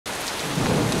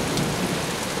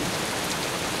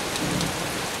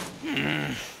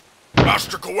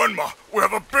Master Koenma, we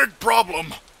have a big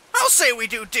problem. I'll say we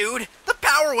do, dude. The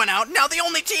power went out, now the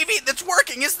only TV that's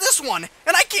working is this one.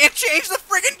 And I can't change the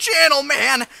friggin' channel,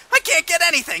 man. I can't get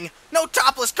anything. No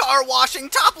topless car washing,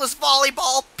 topless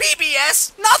volleyball,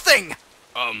 PBS, nothing.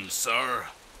 Sir,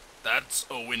 that's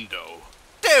a window.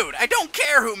 Dude, I don't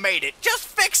care who made it. Just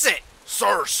fix it.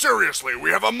 Sir, seriously,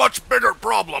 we have a much bigger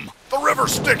problem. The river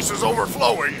Styx is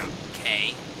overflowing.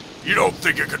 Okay. You don't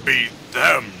think it could be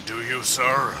them, do you,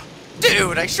 sir?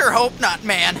 Dude, I sure hope not,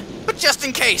 man. But just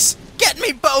in case, get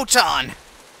me Botan.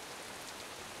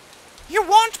 You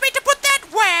want me to put that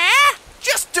where?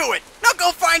 Just do it. Now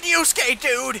go find Yusuke,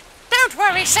 dude. Don't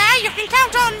worry, sir. You can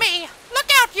count on me. Look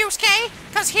out, Yusuke,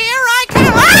 because here I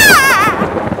come.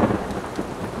 Ah!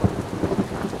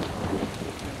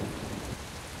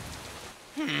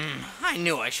 I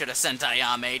knew I should have sent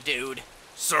Ayame, dude.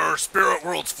 Sir, Spirit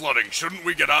World's flooding. Shouldn't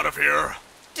we get out of here?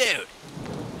 Dude.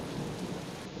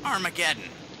 Armageddon.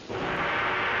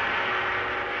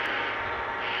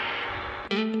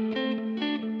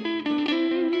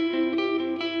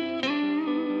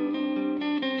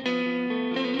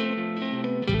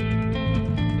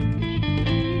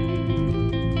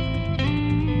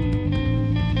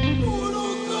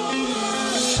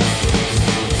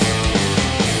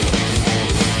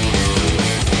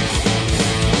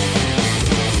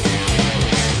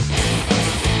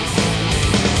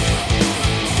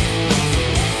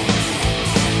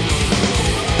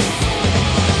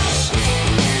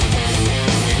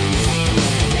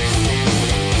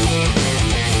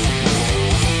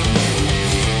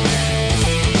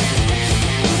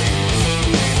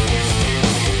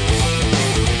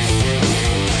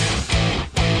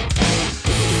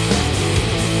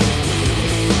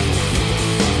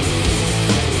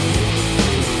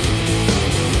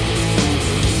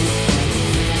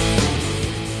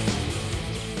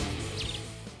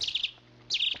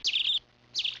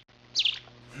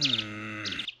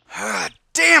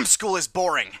 Damn, school is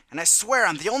boring, and I swear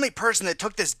I'm the only person that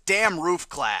took this damn roof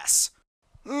class.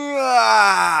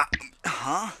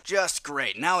 Just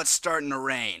great, now it's starting to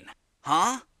rain.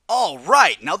 Huh? All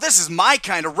right, now this is my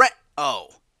kind of Oh,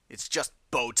 it's just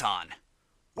Botan.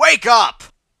 Wake up!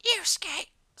 Yusuke,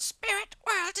 Spirit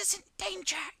World is in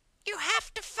danger. You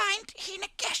have to find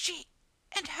Hinageshi,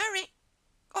 and hurry,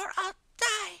 or I'll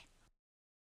die.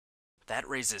 That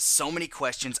raises so many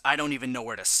questions I don't even know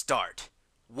where to start.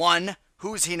 1.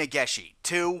 Who's Hinageshi?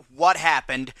 2. What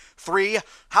happened? 3.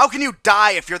 How can you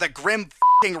die if you're the Grim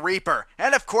f***ing Reaper?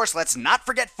 And of course, let's not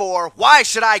forget 4. Why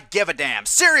should I give a damn?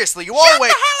 Seriously, you Shut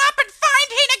always— the hell up and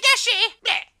find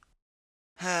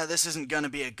Hinageshi! This isn't gonna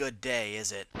be a good day,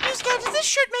 is it? Yusuke, does this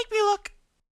shirt make me look...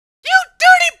 You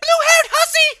dirty blue-haired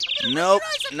hussy! Nope,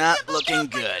 not looking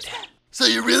good. So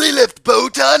you really left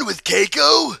Botan with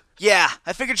Keiko? Yeah,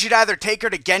 I figured she'd either take her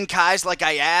to Genkai's like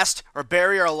I asked, or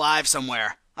bury her alive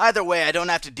somewhere. Either way, I don't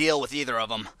have to deal with either of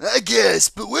them. I guess,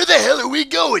 but where the hell are we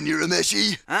going,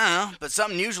 Urameshi? I don't know, but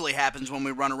something usually happens when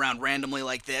we run around randomly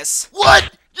like this.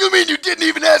 What? You mean you didn't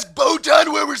even ask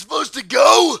Botan where we're supposed to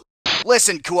go?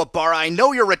 Listen, Kuwabara, I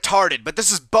know you're retarded, but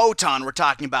this is Botan we're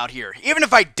talking about here. Even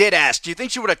if I did ask, do you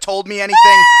think she would have told me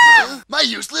anything? My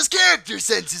useless character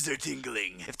senses are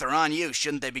tingling. If they're on you,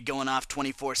 shouldn't they be going off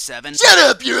 24/7? Shut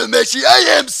up, Urameshi, I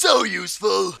am so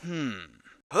useful.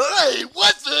 Hey,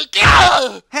 what the—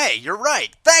 Gah! Hey, you're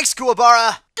right. Thanks,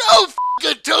 Kuwabara. Go f***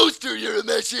 a toaster,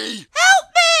 Urameshi. Help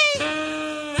me!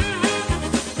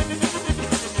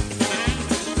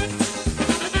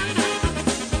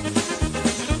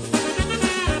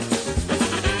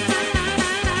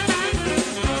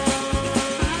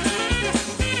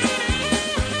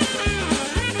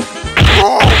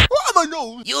 Oh, my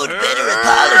nose. You'd better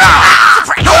apologize.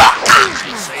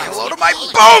 Say hello to my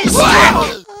boom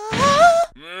slam!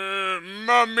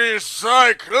 Mummy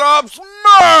Cyclops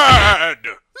mad!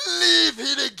 Leave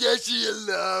Hinageshi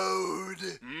alone.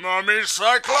 Mummy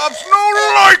Cyclops no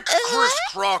like Chris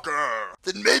Crocker.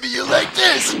 Then maybe you like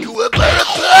this, Kuwabara.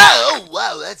 Oh,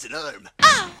 wow, that's an arm.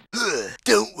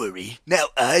 Don't worry, now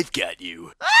I've got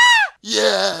you.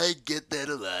 Yeah, I get that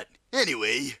a lot.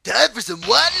 Anyway, time for some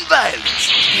wanton violence.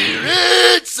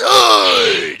 Spirit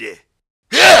Sword!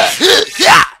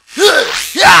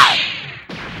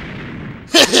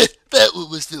 That one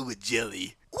was filled with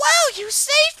jelly. Wow, you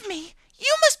saved me!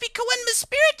 You must be Koenma's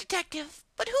spirit detective.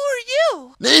 But who are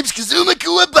you? Name's Kazuma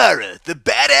Kuwabara, the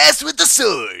badass with the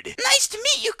sword. Nice to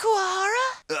meet you,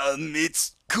 Kuwahara.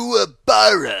 It's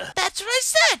Kuwabara. That's what I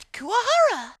said,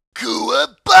 Kuwahara.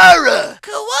 Kuwabara!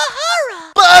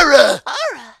 Kuwahara. Bara!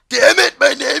 Hara. Damn it,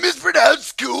 my name is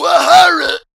pronounced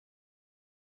Kuwahara.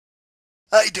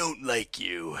 I don't like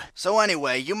you. So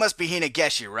anyway, you must be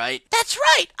Hinageshi, right? That's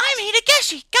right, I'm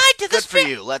Hinageshi, guide to the Good for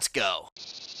you, let's go.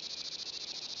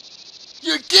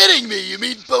 You're kidding me! You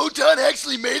mean Botan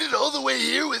actually made it all the way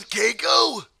here with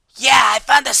Keiko? Yeah, I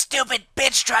found the stupid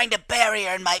bitch trying to bury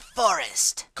her in my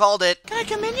forest. Called it. Can I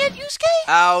come in yet, Yusuke?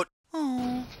 Out.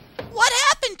 Oh. What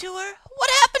happened to her? What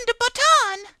happened to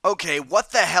Botan? Okay,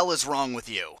 what the hell is wrong with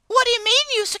you? What do you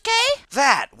mean, Yusuke?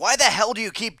 That! Why the hell do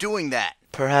you keep doing that?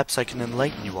 Perhaps I can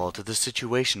enlighten you all to the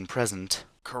situation present.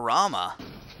 Kurama?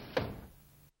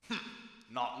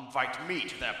 Not invite me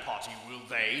to their party, will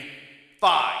they?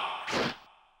 Fine.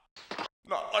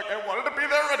 Not like I wanted to be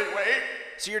there anyway.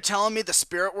 So you're telling me the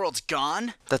spirit world's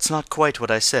gone? That's not quite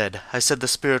what I said. I said the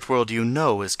spirit world you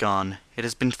know is gone. It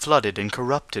has been flooded and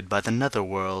corrupted by the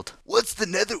netherworld. What's the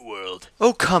netherworld?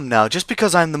 Oh, come now. Just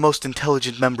because I'm the most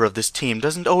intelligent member of this team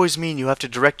doesn't always mean you have to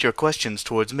direct your questions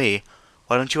towards me.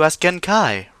 Why don't you ask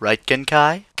Genkai? Right,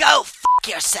 Genkai? Go f***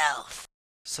 yourself.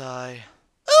 Sigh.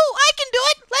 Ooh, I can do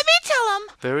it. Let me tell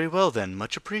him. Very well then.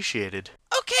 Much appreciated.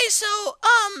 Okay, so,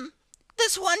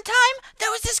 this one time,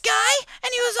 there was this guy,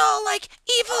 and he was all, like,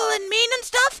 evil and mean and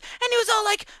stuff, and he was all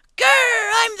like,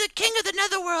 grr, I'm the king of the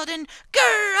netherworld, and grr,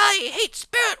 I hate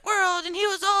spirit world, and he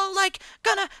was all, like,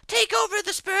 gonna take over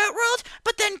the spirit world,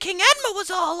 but then King Edma was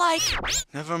all like...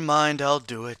 Never mind, I'll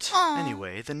do it. Aw.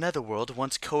 Anyway, the netherworld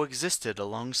once coexisted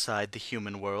alongside the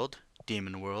human world,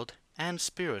 demon world, and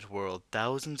spirit world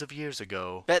thousands of years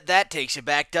ago. Bet that takes you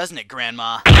back, doesn't it,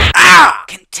 Grandma?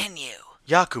 Continue.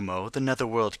 Yakumo, the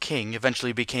netherworld king,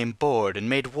 eventually became bored and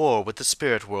made war with the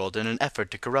spirit world in an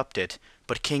effort to corrupt it,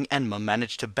 but King Enma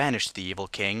managed to banish the evil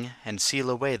king and seal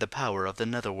away the power of the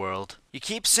netherworld. You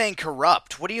keep saying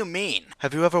corrupt. What do you mean?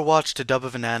 Have you ever watched a dub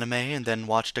of an anime and then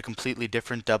watched a completely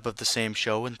different dub of the same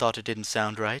show and thought it didn't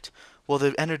sound right? Well,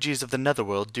 the energies of the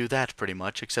netherworld do that pretty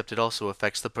much, except it also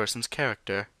affects the person's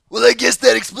character. Well, I guess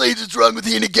that explains what's wrong with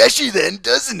Hinageshi then,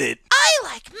 doesn't it? I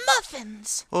like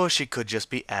muffins. Or she could just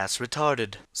be ass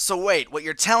retarded. So wait, what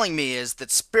you're telling me is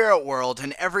that Spirit World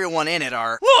and everyone in it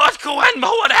are... What, Koenma?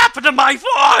 What happened to my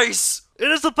voice?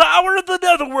 It is the power of the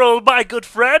netherworld, my good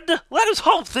friend. Let us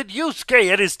hope that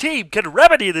Yusuke and his team can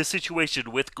remedy this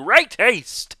situation with great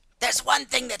haste. There's one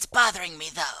thing that's bothering me,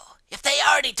 though. If they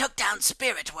already took down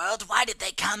Spirit World, why did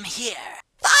they come here?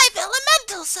 5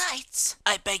 elemental sites!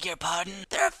 I beg your pardon?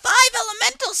 There are 5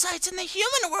 elemental sites in the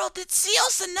human world that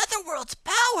seals the netherworld's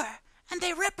power, and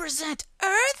they represent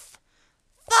earth,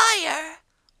 fire,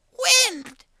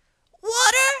 wind,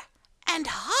 water, and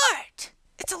heart.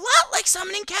 It's a lot like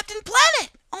summoning Captain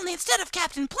Planet, only instead of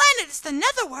Captain Planet, it's the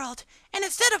netherworld, and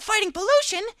instead of fighting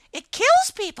pollution, it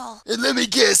kills people. And let me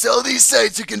guess, all these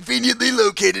sites are conveniently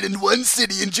located in one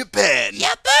city in Japan.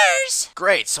 Yuppers!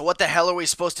 Great, so what the hell are we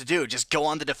supposed to do? Just go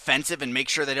on the defensive and make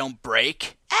sure they don't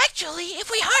break? Actually,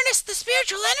 if we harness the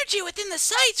spiritual energy within the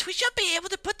sites, we should be able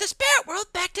to put the spirit world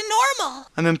back to normal.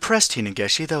 I'm impressed,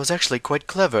 Hinageshi. That was actually quite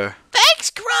clever.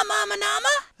 Thanks, Grandma.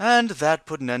 And that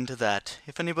put an end to that.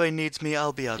 If anybody needs me,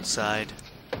 I'll be outside.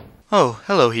 Oh,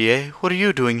 hello, Hiei. What are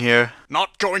you doing here?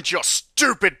 Not going to your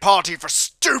stupid party for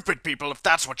stupid people, if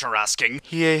that's what you're asking.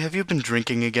 Hiei, have you been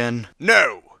drinking again?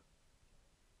 No.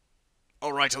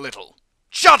 All right, a little.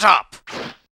 Shut up!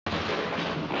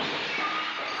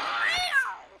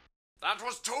 That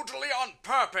was totally on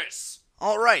purpose.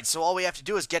 Alright, so all we have to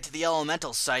do is get to the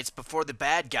elemental sites before the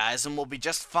bad guys and we'll be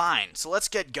just fine. So let's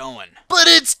get going. But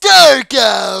it's dark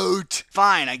out!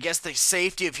 Fine, I guess the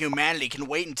safety of humanity can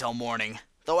wait until morning.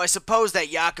 Though I suppose that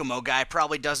Yakumo guy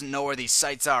probably doesn't know where these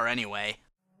sites are anyway.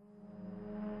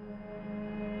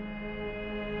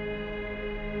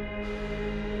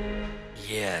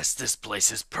 Yes, this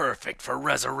place is perfect for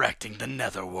resurrecting the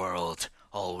netherworld.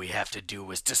 All we have to do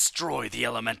is destroy the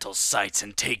elemental sites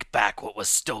and take back what was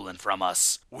stolen from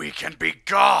us. We can be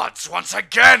gods once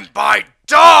again by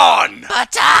dawn!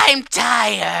 But I'm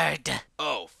tired.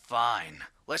 Oh, fine.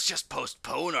 Let's just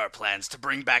postpone our plans to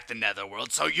bring back the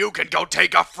netherworld so you can go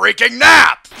take a freaking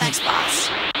nap! Thanks, boss.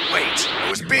 Wait, I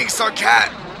was being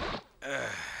sarcastic.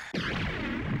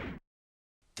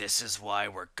 This is why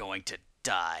we're going to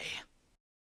die.